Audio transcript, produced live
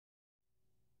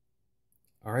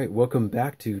Alright, welcome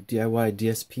back to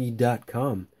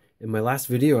DIYDSP.com. In my last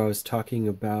video I was talking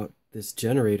about this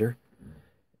generator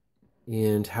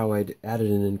and how I'd added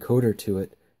an encoder to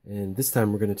it, and this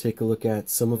time we're going to take a look at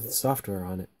some of the software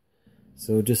on it.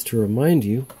 So just to remind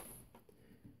you,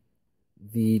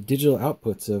 the digital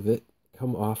outputs of it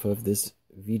come off of this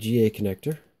VGA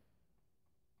connector.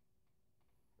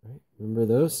 Right, remember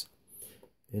those?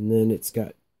 And then it's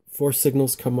got 4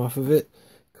 signals come off of it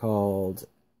called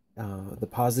the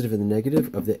positive and the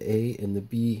negative of the A and the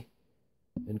B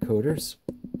encoders.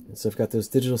 And so I've got those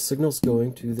digital signals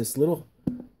going to this little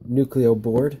Nucleo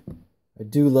board. I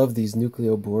do love these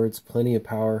Nucleo boards, plenty of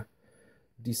power,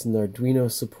 decent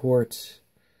Arduino support,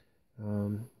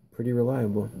 pretty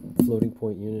reliable, floating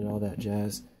point unit, all that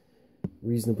jazz,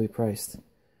 reasonably priced.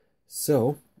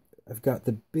 So I've got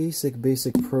the basic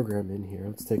program in here.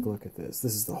 Let's take a look at this.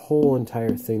 This is the whole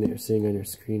entire thing that you're seeing on your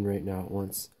screen right now at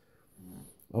once.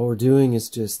 All we're doing is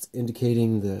just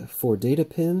indicating the 4 data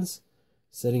pins,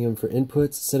 setting them for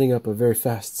inputs, setting up a very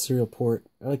fast serial port.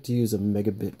 I like to use a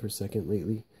megabit per second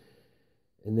lately.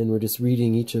 And then we're just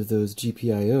reading each of those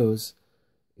GPIOs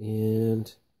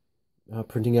and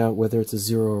printing out whether it's a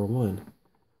 0 or 1.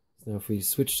 So now if we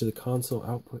switch to the console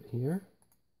output here,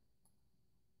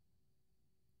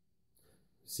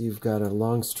 see you've got a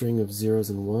long string of 0s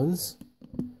and 1s.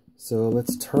 So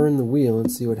let's turn the wheel and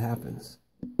see what happens.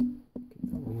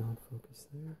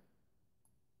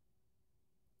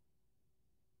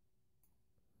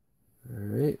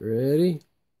 Alright, ready?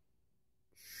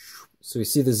 So we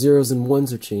see the 0s and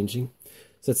 1s are changing.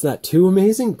 So it's not too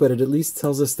amazing, but it at least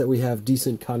tells us that we have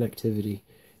decent connectivity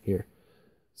here.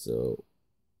 So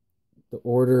the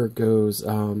order goes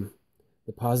the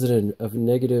positive of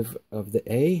negative of the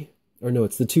A, or no,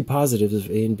 it's the 2 positives of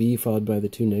A and B followed by the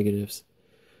 2 negatives.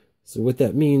 So what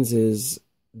that means is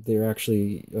they're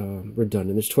actually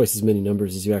redundant. There's twice as many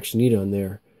numbers as you actually need on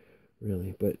there,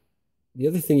 really. But the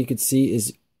other thing you could see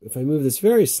is if I move this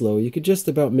very slow, you could just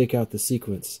about make out the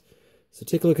sequence. So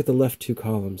take a look at the left 2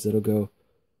 columns. It'll go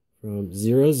from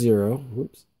 0, 0,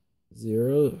 whoops,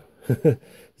 0,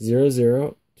 0,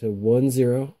 0 to 1,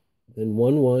 0, then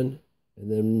 1, 1,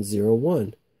 and then 0,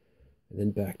 1, and then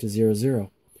back to 0,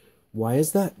 0. Why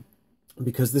is that?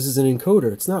 Because this is an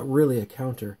encoder. It's not really a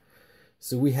counter.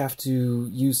 So we have to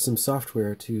use some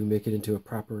software to make it into a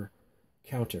proper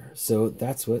counter. So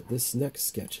that's what this next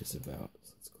sketch is about.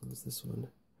 So let's close this one.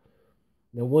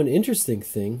 Now, one interesting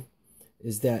thing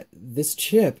is that this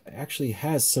chip actually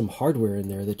has some hardware in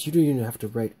there that you don't even have to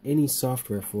write any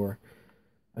software for.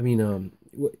 I mean,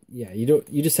 yeah,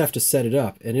 you just have to set it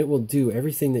up, and it will do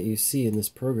everything that you see in this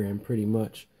program pretty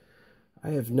much.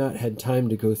 I have not had time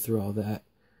to go through all that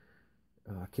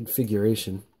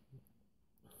configuration.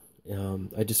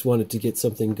 I just wanted to get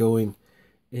something going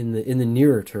in the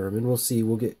nearer term, and we'll see.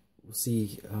 We'll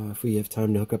see if we have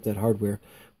time to hook up that hardware.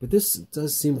 But this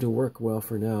does seem to work well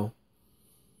for now.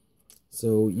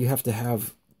 So you have to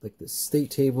have like the state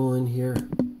table in here,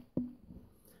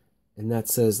 and that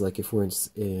says like if we're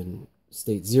in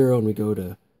state 0 and we go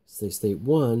to say state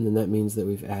 1, then that means that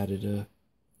we've added a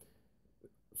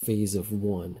phase of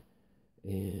 1.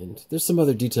 And there's some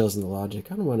other details in the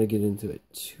logic. I don't want to get into it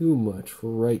too much for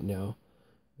right now,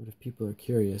 but if people are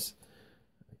curious,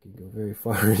 can go very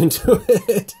far into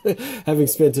it, having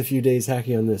spent a few days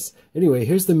hacking on this. Anyway,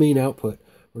 here's the main output.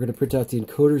 We're going to print out the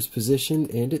encoder's position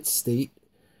and its state,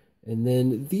 and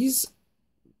then these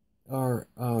are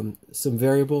some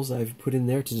variables I've put in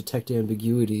there to detect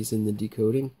ambiguities in the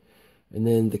decoding, and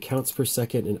then the counts per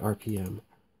second and RPM.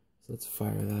 So let's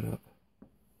fire that up.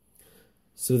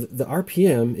 So the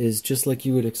RPM is just like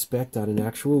you would expect on an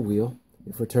actual wheel.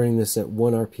 If we're turning this at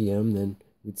 1 RPM, then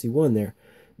we'd see 1 there.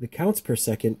 The counts per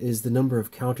second is the number of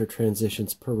counter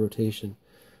transitions per rotation.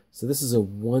 So this is a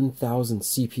 1000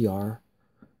 CPR,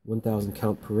 1000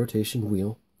 count per rotation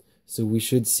wheel. So we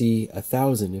should see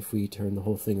 1000 if we turn the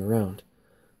whole thing around.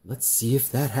 Let's see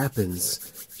if that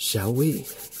happens, shall we?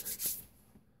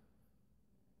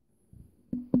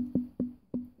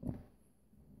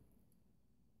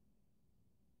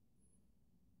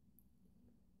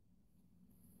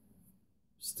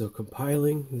 Still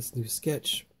compiling this new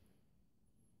sketch.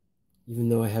 Even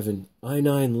though I have an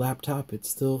i9 laptop, it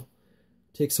still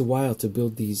takes a while to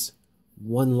build these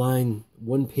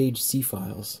one-page C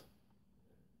files.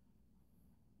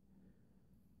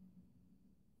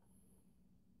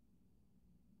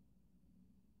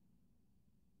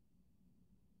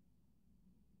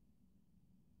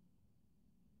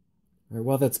 All right,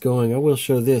 while that's going, I will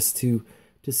show this to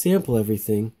sample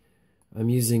everything. I'm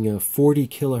using a 40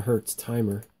 kilohertz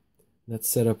timer. That's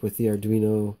set up with the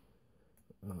Arduino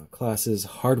class's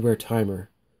hardware timer.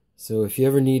 So if you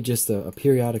ever need just a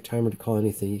periodic timer to call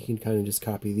anything, you can kind of just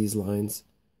copy these lines.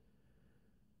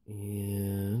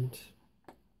 And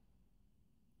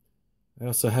I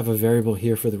also have a variable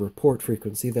here for the report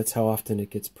frequency. That's how often it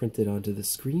gets printed onto the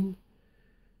screen.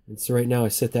 And so right now I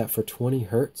set that for 20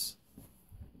 Hertz.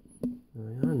 I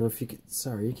don't know if you can,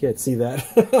 sorry, you can't see that.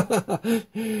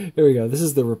 There we go. This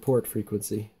is the report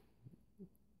frequency.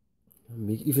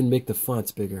 Even make the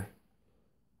fonts bigger.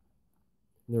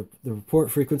 The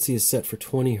report frequency is set for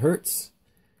 20 Hertz.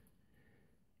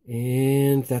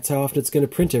 And that's how often it's going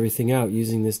to print everything out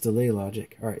using this delay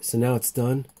logic. All right, so now it's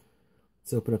done.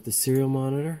 Let's open up the serial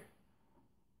monitor.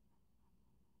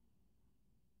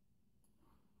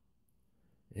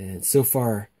 And so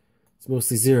far, it's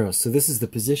mostly zeros. So this is the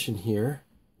position here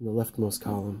in the leftmost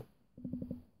column.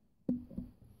 All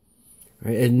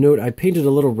right, and note I painted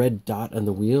a little red dot on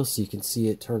the wheel so you can see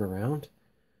it turn around.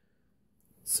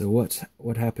 So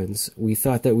what happens? We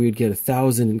thought that we would get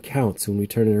 1,000 in counts when we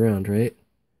turn it around, right?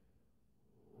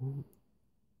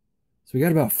 So we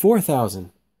got about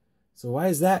 4,000. So why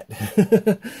is that?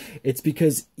 It's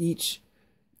because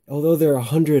although there are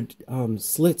 100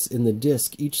 slits in the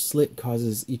disc, each slit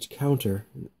causes each LED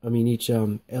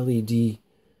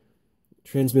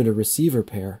transmitter-receiver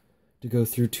pair to go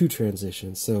through 2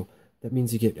 transitions. So that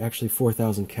means you get actually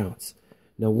 4,000 counts.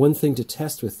 Now, one thing to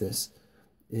test with this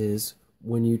is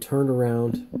when you turn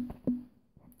around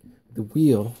the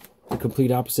wheel the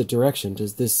complete opposite direction,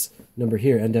 does this number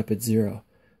here end up at 0?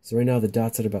 So right now the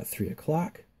dot's at about 3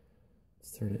 o'clock.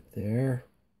 Let's turn it there.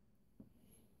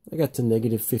 I got to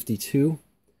negative 52.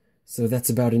 So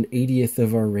that's about an 80th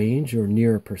of our range, or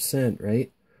near 1%,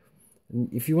 right? And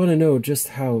if you want to know just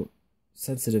how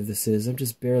sensitive this is, I'm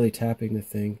just barely tapping the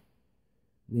thing.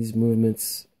 These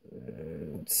movements,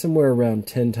 somewhere around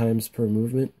 10 times per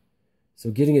movement. So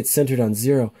getting it centered on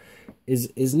 0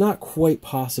 is not quite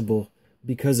possible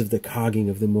because of the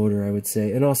cogging of the motor, I would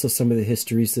say, and also some of the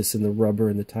hysteresis in the rubber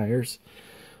and the tires.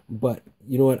 But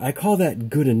you know what? I call that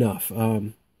good enough.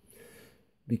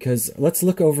 Because let's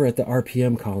look over at the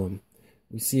RPM column.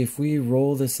 We see if we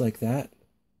roll this like that,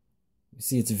 you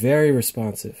see it's very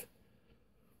responsive.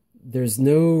 There's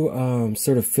no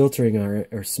sort of filtering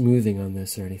or smoothing on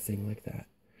this or anything like that.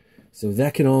 So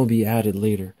that can all be added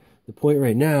later. The point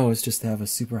right now is just to have a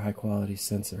super high quality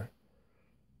sensor.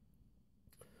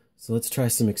 So let's try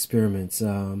some experiments.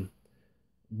 One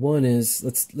is,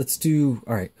 let's just do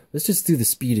the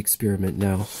speed experiment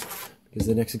now, because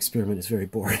the next experiment is very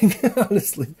boring,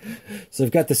 honestly. So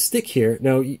I've got the stick here.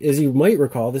 Now, as you might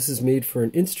recall, this is made for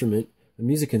an instrument, a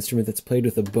music instrument that's played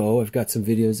with a bow. I've got some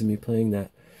videos of me playing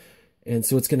that. And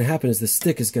so what's going to happen is the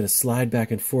stick is going to slide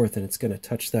back and forth, and it's going to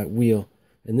touch that wheel.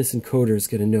 And this encoder is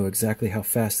going to know exactly how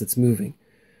fast it's moving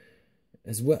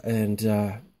as well.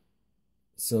 And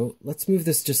so let's move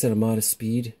this just at a modest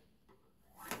speed.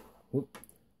 Whoop,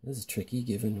 this is tricky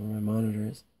given where my monitor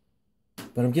is.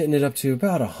 But I'm getting it up to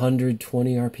about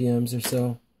 120 RPMs or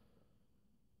so.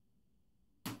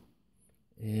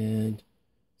 And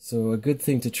so a good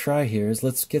thing to try here is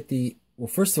let's get well,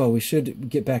 first of all, we should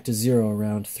get back to 0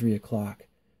 around 3 o'clock.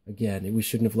 Again, we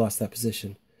shouldn't have lost that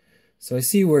position. So I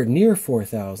see we're near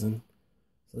 4,000.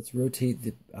 So let's rotate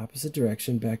the opposite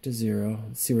direction back to 0.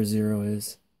 Let's see where 0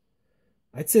 is.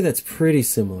 I'd say that's pretty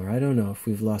similar. I don't know if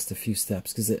we've lost a few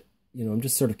steps because I'm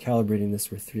just sort of calibrating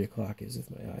this where 3 o'clock is with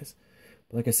my eyes.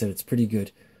 But like I said, it's pretty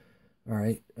good. All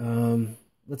right,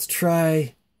 let's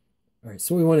try. All right,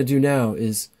 so what we want to do now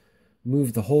is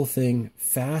move the whole thing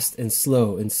fast and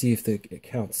slow and see if the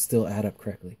counts still add up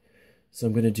correctly. So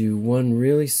I'm going to do one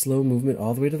really slow movement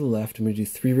all the way to the left. I'm going to do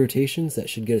 3 rotations. That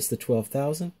should get us to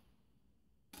 12,000.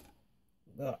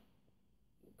 Of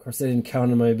course, I didn't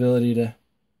count on my ability to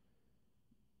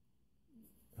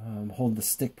hold the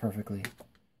stick perfectly.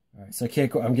 All right, so I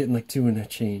can't go. I'm getting like 2 and a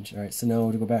change. All right, so now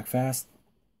we'll go back fast.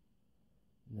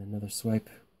 And then another swipe.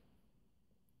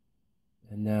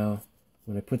 And now,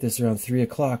 when I put this around 3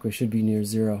 o'clock, we should be near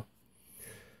 0.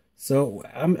 So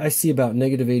I see about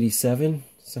negative 87.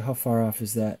 So how far off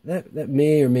is that? That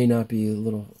may or may not be a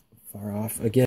little far off. Again,